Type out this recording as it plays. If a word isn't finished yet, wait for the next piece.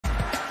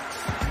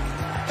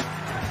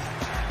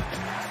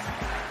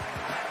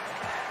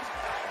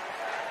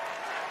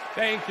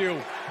Thank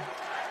you.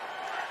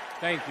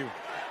 Thank you.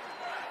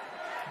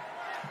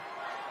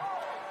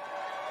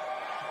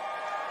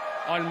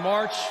 On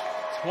March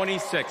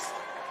 26th,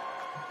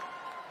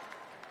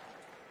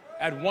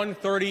 at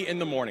 1:30 in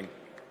the morning,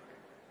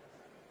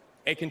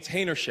 a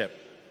container ship,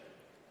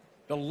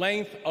 the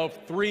length of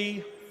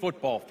 3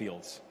 football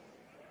fields,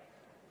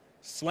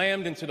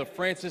 slammed into the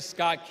Francis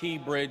Scott Key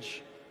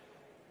Bridge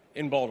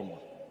in Baltimore,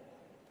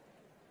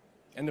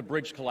 and the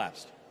bridge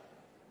collapsed.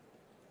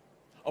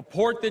 A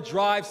port that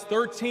drives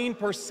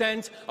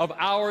 13% of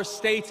our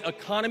state's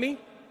economy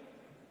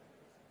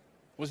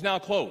was now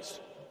closed.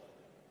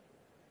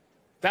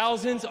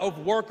 Thousands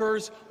of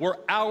workers were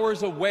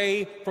hours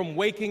away from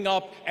waking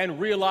up and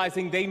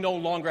realizing they no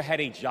longer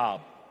had a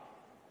job.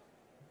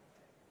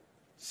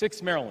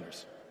 6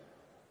 Marylanders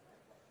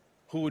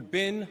who had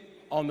been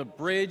on the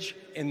bridge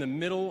in the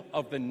middle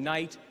of the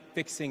night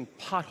fixing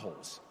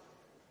potholes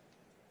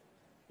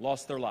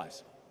lost their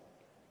lives.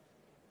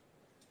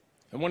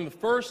 And one of the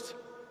first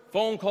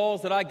phone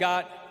calls that I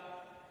got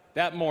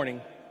that morning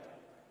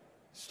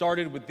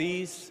started with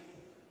these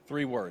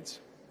 3 words.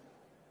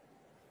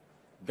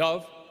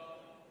 Gov,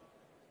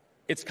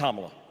 it's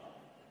Kamala.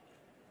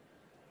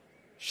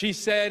 She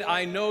said,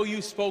 I know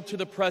you spoke to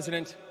the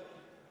president,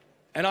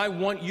 and I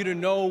want you to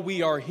know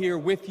we are here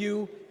with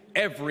you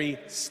every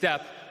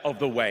step of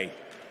the way.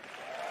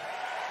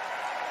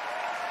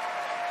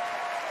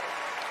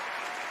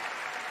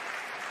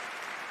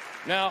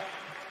 Now,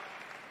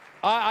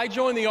 I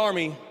joined the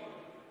Army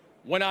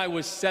when I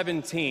was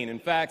 17. In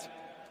fact,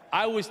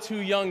 I was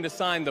too young to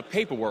sign the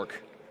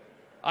paperwork.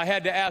 I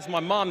had to ask my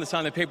mom to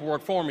sign the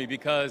paperwork for me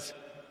because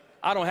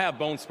I don't have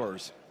bone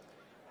spurs.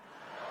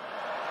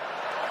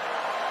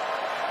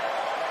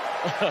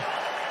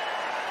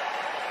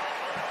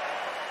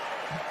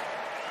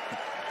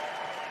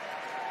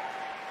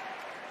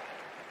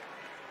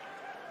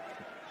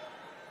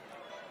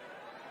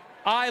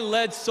 I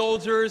led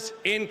soldiers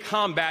in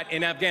combat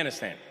in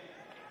Afghanistan.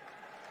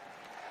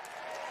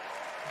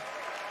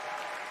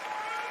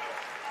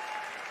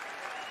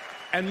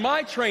 And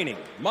my training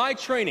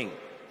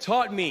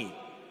taught me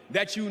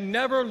that you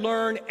never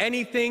learn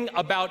anything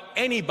about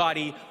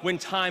anybody when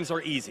times are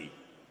easy.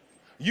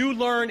 You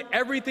learn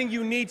everything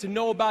you need to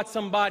know about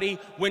somebody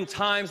when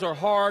times are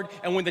hard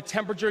and when the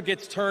temperature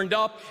gets turned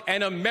up.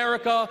 And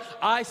America,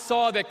 I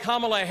saw that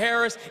Kamala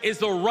Harris is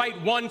the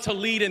right one to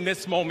lead in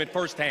this moment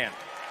firsthand.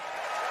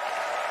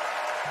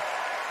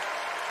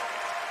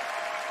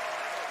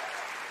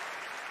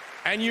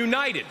 And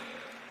united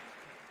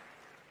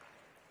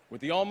with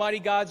the Almighty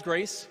God's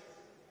grace,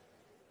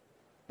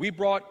 we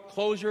brought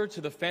closure to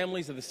the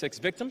families of the 6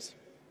 victims.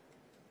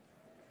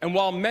 And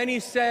while many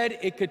said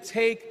it could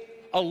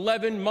take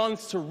 11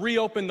 months to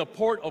reopen the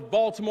port of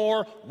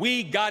Baltimore,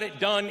 we got it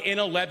done in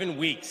 11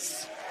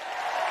 weeks.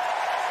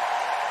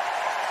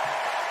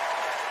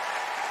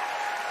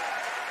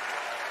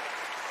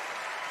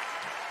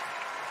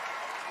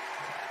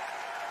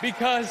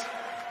 Because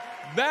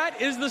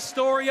that is the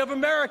story of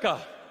America.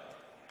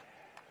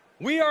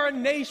 We are a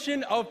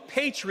nation of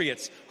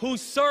patriots who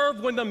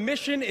serve when the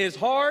mission is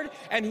hard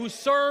and who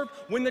serve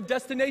when the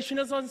destination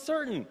is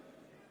uncertain.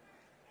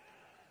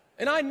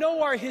 And I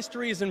know our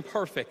history is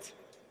imperfect.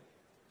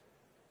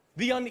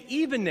 The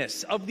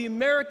unevenness of the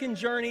American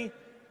journey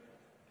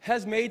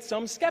has made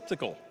some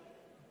skeptical.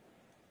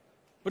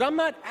 But I'm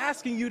not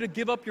asking you to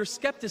give up your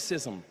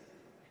skepticism.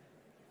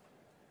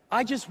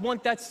 I just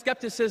want that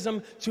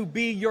skepticism to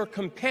be your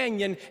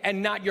companion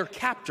and not your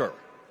captor.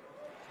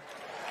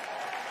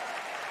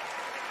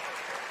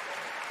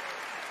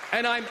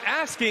 And I'm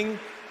asking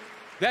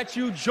that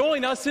you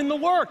join us in the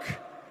work.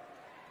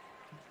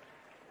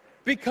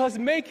 Because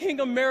making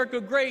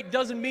America great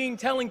doesn't mean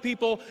telling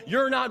people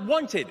you're not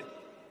wanted.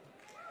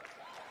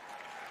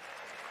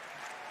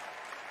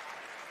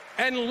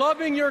 And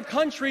loving your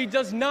country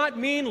does not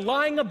mean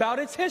lying about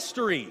its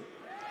history.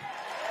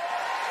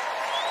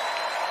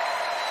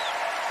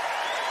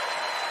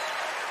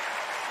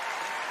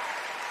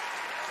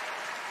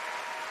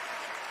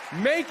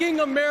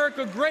 Making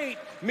America great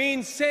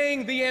means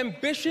saying the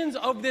ambitions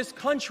of this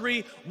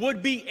country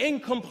would be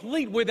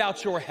incomplete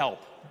without your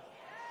help.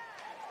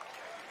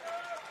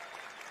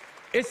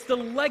 It's the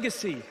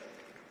legacy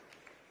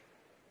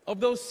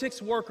of those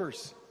 6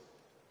 workers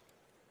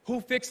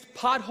who fixed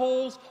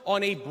potholes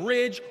on a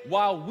bridge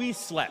while we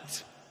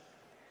slept,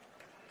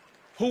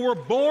 who were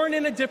born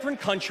in a different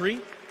country,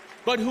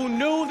 but who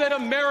knew that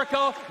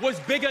America was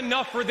big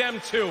enough for them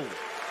too.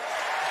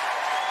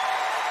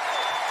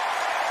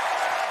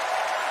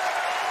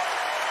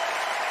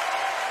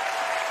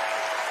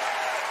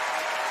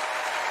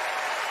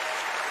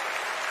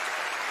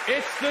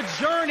 It's the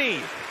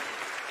journey.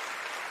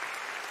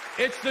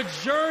 It's the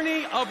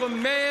journey of a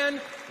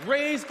man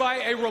raised by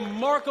a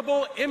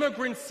remarkable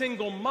immigrant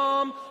single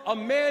mom, a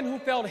man who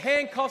felt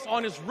handcuffs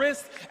on his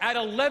wrists at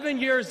 11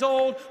 years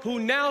old, who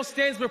now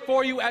stands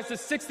before you as the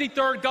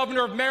 63rd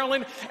governor of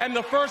Maryland and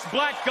the first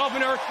black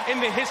governor in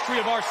the history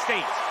of our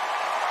state.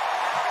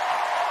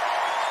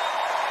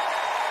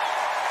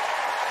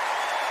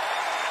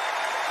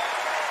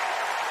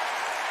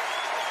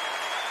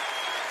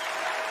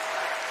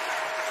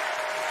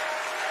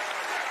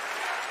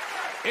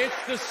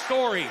 It's the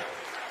story.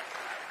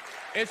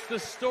 It's the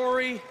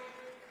story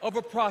of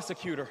a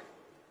prosecutor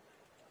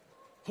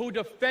who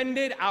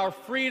defended our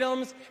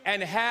freedoms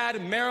and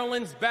had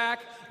Maryland's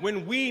back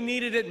when we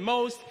needed it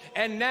most.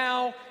 And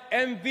now,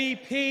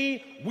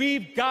 MVP,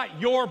 we've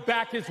got your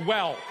back as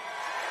well.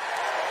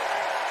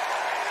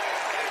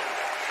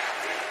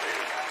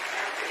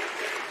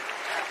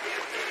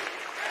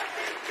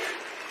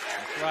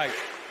 That's right.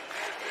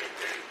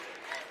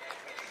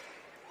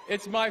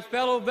 It's my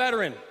fellow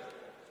veteran,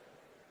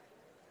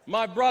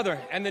 my brother,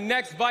 and the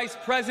next Vice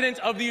President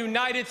of the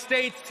United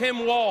States,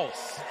 Tim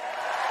Walz.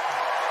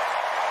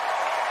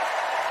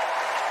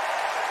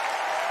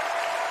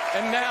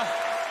 And now,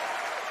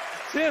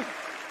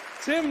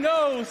 Tim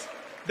knows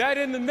that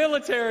in the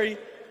military,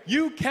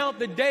 you count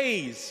the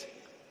days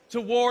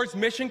towards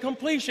mission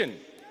completion.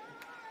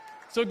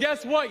 So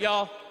guess what,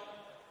 y'all?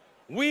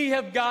 We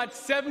have got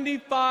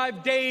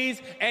 75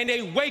 days and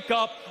a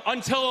wake-up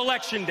until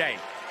Election Day.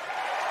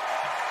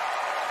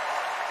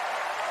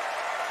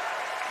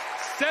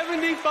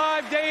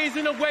 75 days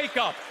and a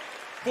wake-up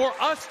for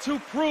us to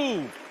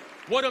prove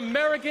what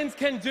Americans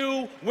can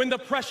do when the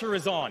pressure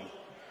is on.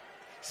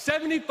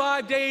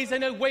 75 days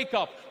and a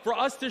wake-up for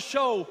us to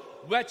show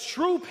that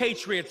true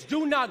patriots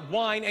do not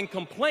whine and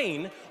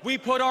complain. We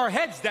put our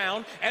heads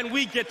down and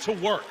we get to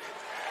work.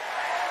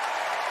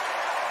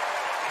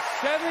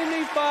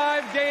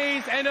 75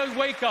 days and a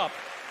wake-up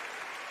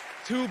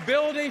to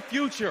build a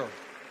future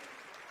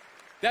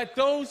that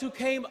those who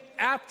came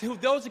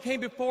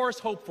before us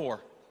hope for,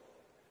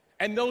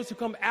 and those who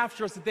come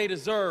after us that they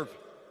deserve.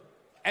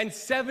 And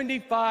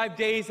 75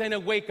 days and a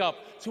wake-up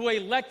to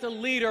elect a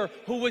leader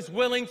who is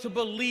willing to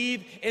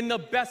believe in the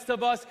best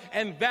of us,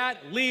 and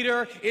that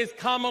leader is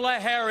Kamala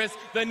Harris,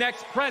 the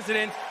next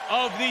president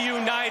of the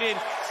United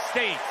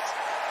States.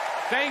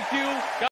 Thank you.